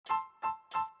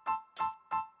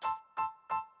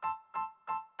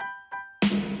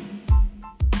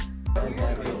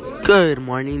Good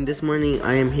morning. This morning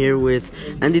I am here with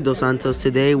Andy Dos Santos.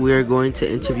 Today we are going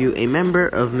to interview a member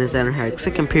of Ms. Annerhack's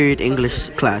second period English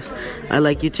class. I'd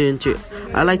like to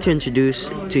introduce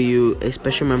to you a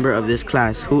special member of this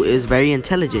class who is very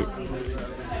intelligent.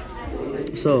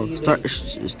 So,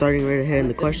 starting right ahead in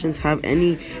the questions, have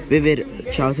any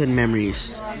vivid childhood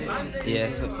memories?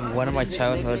 Yes, one of my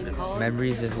childhood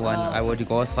memories is when I would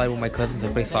go outside with my cousins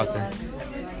and play soccer.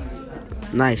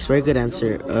 Nice, very good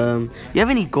answer. You have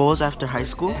any goals after high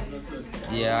school?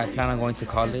 Yeah, I plan on going to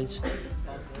college.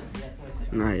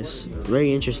 Nice,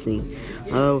 very interesting.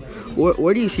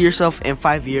 Where do you see yourself in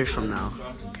 5 years from now?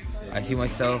 I see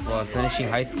myself finishing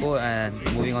high school and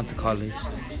moving on to college.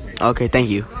 Okay, thank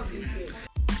you.